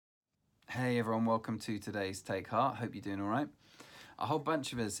Hey everyone, welcome to today's Take Heart. Hope you're doing all right. A whole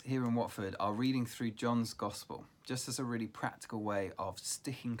bunch of us here in Watford are reading through John's Gospel, just as a really practical way of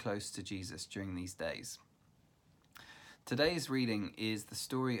sticking close to Jesus during these days. Today's reading is the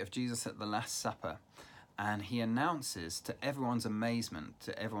story of Jesus at the Last Supper, and he announces to everyone's amazement,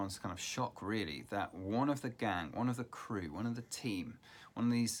 to everyone's kind of shock really, that one of the gang, one of the crew, one of the team, one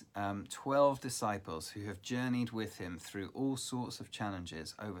of these 12 disciples who have journeyed with him through all sorts of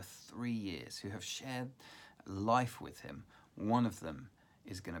challenges over 3 years, who have shared life with him, one of them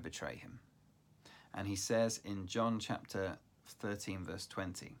is going to betray him. And he says in John chapter 13, verse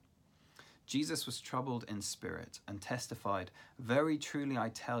 20, Jesus was troubled in spirit and testified, "Very truly I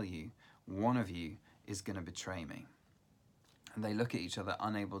tell you, one of you is going to betray me." And they look at each other,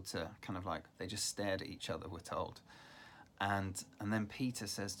 unable to they just stared at each other, we're told. And then Peter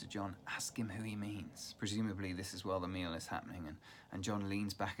says to John, ask him who he means. Presumably this is while the meal is happening. And John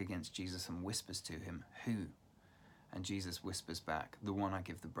leans back against Jesus and whispers to him, "Who?" And Jesus whispers back, "The one I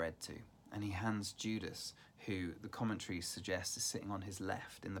give the bread to." And he hands Judas, who the commentary suggests is sitting on his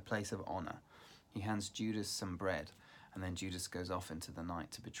left in the place of honor. He hands Judas some bread, and then Judas goes off into the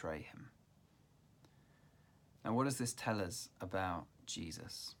night to betray him. Now, what does this tell us about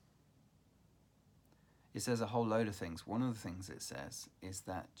Jesus? It says a whole load of things. One of the things it says is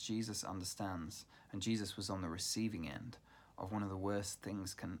that Jesus understands, and Jesus was on the receiving end of one of the worst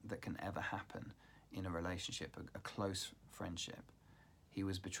things that can ever happen in a relationship, a close friendship. He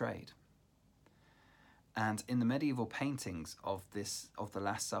was betrayed. And in the medieval paintings of the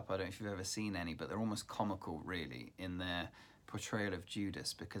Last Supper, I don't know if you've ever seen any, but they're almost comical really in their portrayal of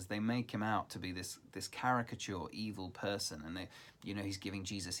Judas, because they make him out to be this caricature evil person, and he's giving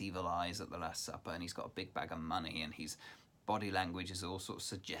Jesus evil eyes at the Last Supper, and he's got a big bag of money, and his body language is all sort of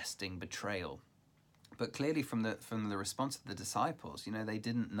suggesting betrayal. But clearly from the response of the disciples, they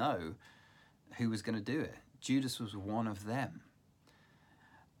didn't know who was going to do it. Judas was one of them.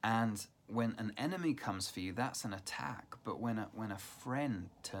 And when an enemy comes for you, that's an attack. But when a friend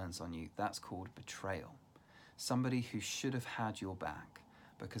turns on you, that's called betrayal. Somebody who should have had your back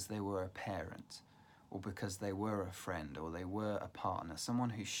because they were a parent, or because they were a friend, or they were a partner. Someone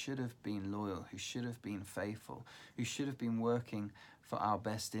who should have been loyal, who should have been faithful, who should have been working for our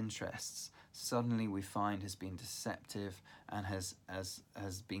best interests, suddenly we find has been deceptive and has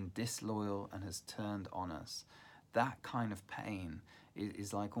been disloyal and has turned on us. That kind of pain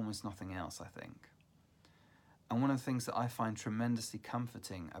is like almost nothing else, I think. And one of the things that I find tremendously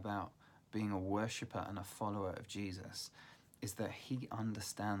comforting about being a worshipper and a follower of Jesus is that he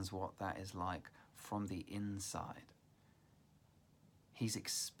understands what that is like from the inside. He's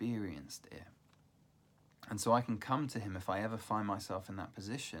experienced it. And so I can come to him if I ever find myself in that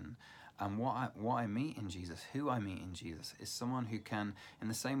position. And what I meet in Jesus, who I meet in Jesus, is someone who can, in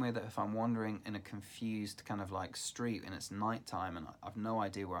the same way that if I'm wandering in a confused street and it's nighttime and I've no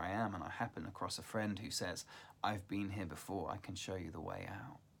idea where I am, and I happen across a friend who says, "I've been here before, I can show you the way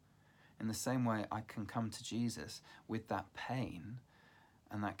out." In the same way, I can come to Jesus with that pain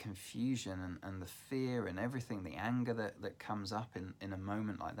and that confusion and the fear and everything, the anger that comes up in a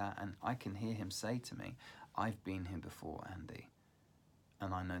moment like that, and I can hear him say to me, "I've been here before, Andy,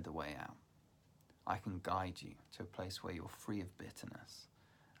 and I know the way out. I can guide you to a place where you're free of bitterness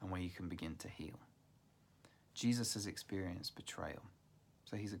and where you can begin to heal." Jesus has experienced betrayal,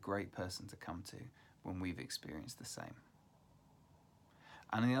 so he's a great person to come to when we've experienced the same.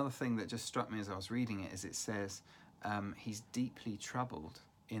 And the other thing that just struck me as I was reading it is it says he's deeply troubled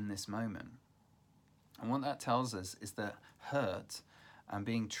in this moment. And what that tells us is that hurt and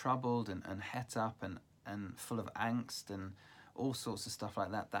being troubled and het up and full of angst and all sorts of stuff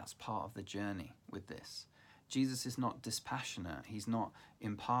like that, that's part of the journey with this. Jesus is not dispassionate, he's not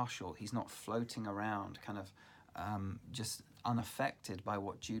impartial, he's not floating around just unaffected by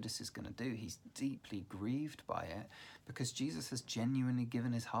what Judas is going to do. He's deeply grieved by it because Jesus has genuinely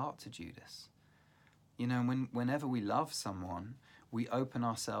given his heart to Judas. Whenever we love someone, we open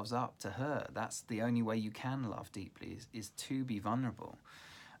ourselves up to hurt. That's the only way you can love deeply, is to be vulnerable.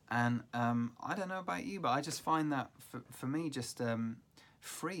 And I don't know about you, but I just find that for me just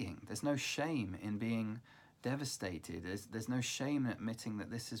freeing. There's no shame in being devastated. There's no shame in admitting that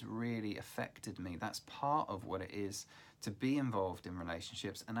this has really affected me. That's part of what it is to be involved in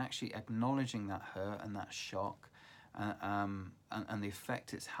relationships, and actually acknowledging that hurt and that shock and the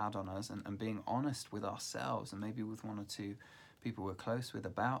effect it's had on us, and being honest with ourselves and maybe with one or two people we're close with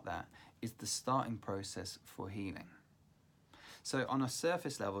about that, is the starting process for healing. So on a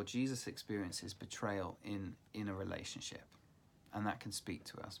surface level, Jesus experiences betrayal in a relationship, and that can speak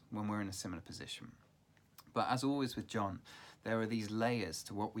to us when we're in a similar position. But as always with John, there are these layers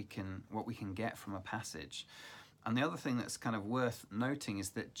to what we can get from a passage. And the other thing that's kind of worth noting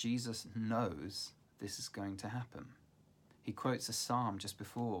is that Jesus knows this is going to happen. He quotes a psalm just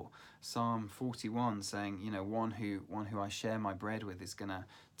before, Psalm 41, saying, you know, one who I share my bread with is going to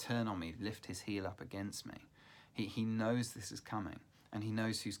turn on me, lift his heel up against me. He knows this is coming, and he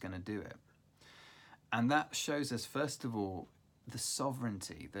knows who's going to do it. And that shows us, first of all, the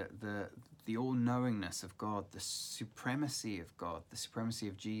sovereignty, the all-knowingness of God, the supremacy of God, the supremacy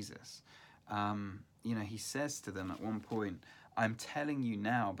of Jesus. You know, he says to them at one point, I'm telling you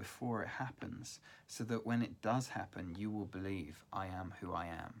now before it happens, so that when it does happen, you will believe I am who I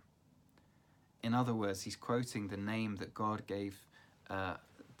am. In other words, he's quoting the name that God gave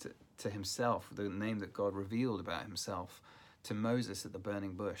to himself, the name that God revealed about himself to Moses at the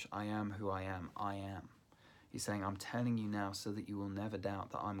burning bush. I am who I am, I am. He's saying, I'm telling you now so that you will never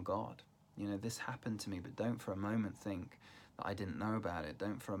doubt that I'm God. You know, this happened to me, but don't for a moment think that I didn't know about it.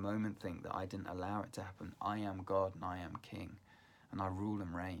 Don't for a moment think that I didn't allow it to happen. I am God and I am King, and I rule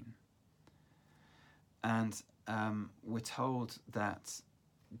and reign. And we're told that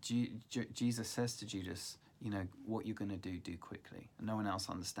Jesus says to Judas, you know, what you're going to do quickly. And no one else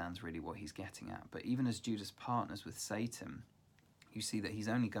understands really what he's getting at. But even as Judas partners with Satan, you see that he's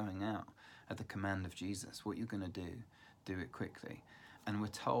only going out at the command of Jesus. What you're going to do it quickly. And we're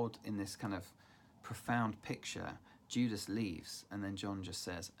told in this kind of profound picture, Judas leaves, and then John just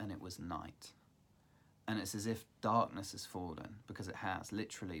says, and it was night. And it's as if darkness has fallen, because it has,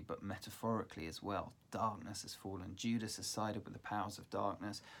 literally, but metaphorically as well. Darkness has fallen. Judas has sided with the powers of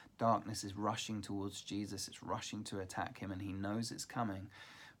darkness. Darkness is rushing towards Jesus. It's rushing to attack him, and he knows it's coming.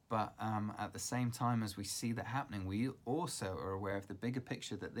 But at the same time as we see that happening, we also are aware of the bigger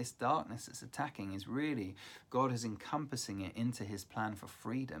picture that this darkness that's attacking is really, God is encompassing it into his plan for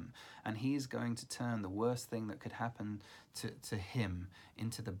freedom. And he is going to turn the worst thing that could happen to him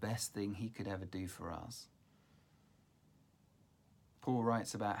into the best thing he could ever do for us. Paul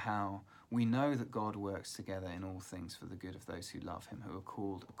writes about how we know that God works together in all things for the good of those who love him, who are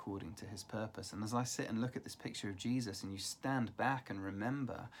called according to his purpose. And as I sit and look at this picture of Jesus, and you stand back and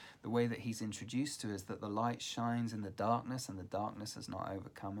remember the way that he's introduced to us, that the light shines in the darkness and the darkness has not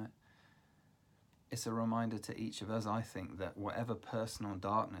overcome it, it's a reminder to each of us, I think, that whatever personal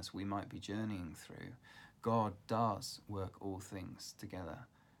darkness we might be journeying through, God does work all things together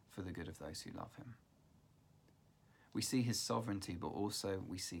for the good of those who love him. We see his sovereignty, but also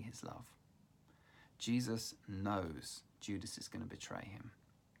we see his love. Jesus knows Judas is going to betray him,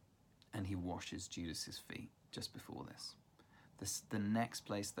 and he washes Judas's feet just before this. The next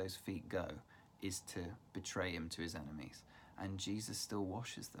place those feet go is to betray him to his enemies, and Jesus still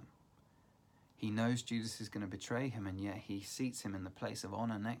washes them. He knows Judas is going to betray him, and yet he seats him in the place of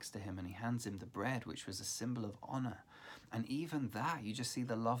honor next to him, and he hands him the bread, which was a symbol of honor. And even that, you just see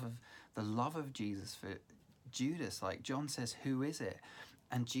the love of Jesus for Judas. Like John says, who is it?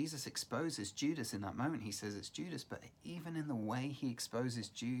 And Jesus exposes Judas in that moment. He says it's Judas, but even in the way he exposes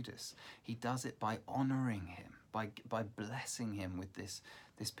Judas, he does it by honoring him, by blessing him with this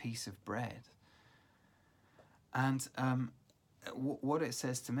piece of bread. And what it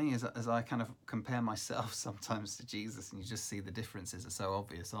says to me is, as I kind of compare myself sometimes to Jesus, and you just see the differences are so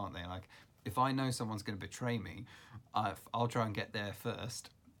obvious, aren't they? Like, if I know someone's going to betray me, I'll try and get there first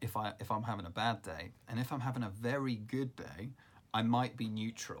if I'm having a bad day. And if I'm having a very good day, I might be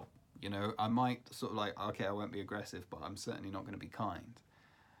neutral. You know, I might sort of like, okay, I won't be aggressive, but I'm certainly not going to be kind.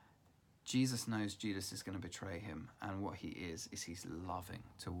 Jesus knows Judas is going to betray him, and what he is he's loving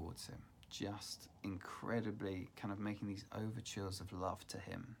towards him. Just incredibly kind of making these overtures of love to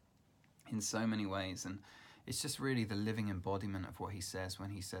him in so many ways. And it's just really the living embodiment of what he says when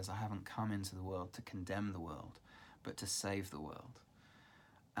he says, I haven't come into the world to condemn the world, but to save the world.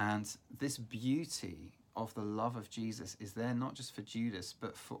 And this beauty of the love of Jesus is there not just for Judas,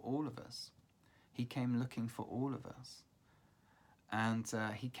 but for all of us. He came looking for all of us. And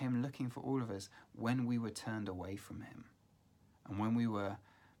he came looking for all of us when we were turned away from him, and when we were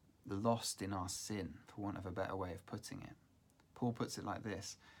lost in our sin, for want of a better way of putting it. Paul puts it like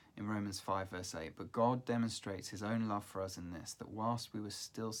this in Romans 5 verse 8, but God demonstrates his own love for us in this, that whilst we were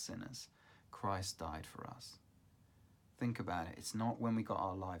still sinners, Christ died for us. Think about it. It's not when we got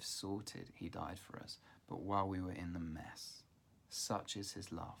our lives sorted he died for us, but while we were in the mess. Such is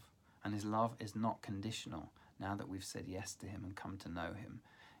his love. And his love is not conditional now that we've said yes to him and come to know him.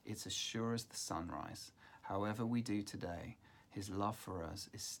 It's as sure as the sunrise. However we do today, his love for us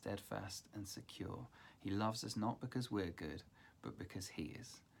is steadfast and secure. He loves us not because we're good, but because he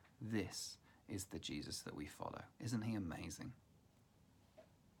is. This is the Jesus that we follow. Isn't he amazing?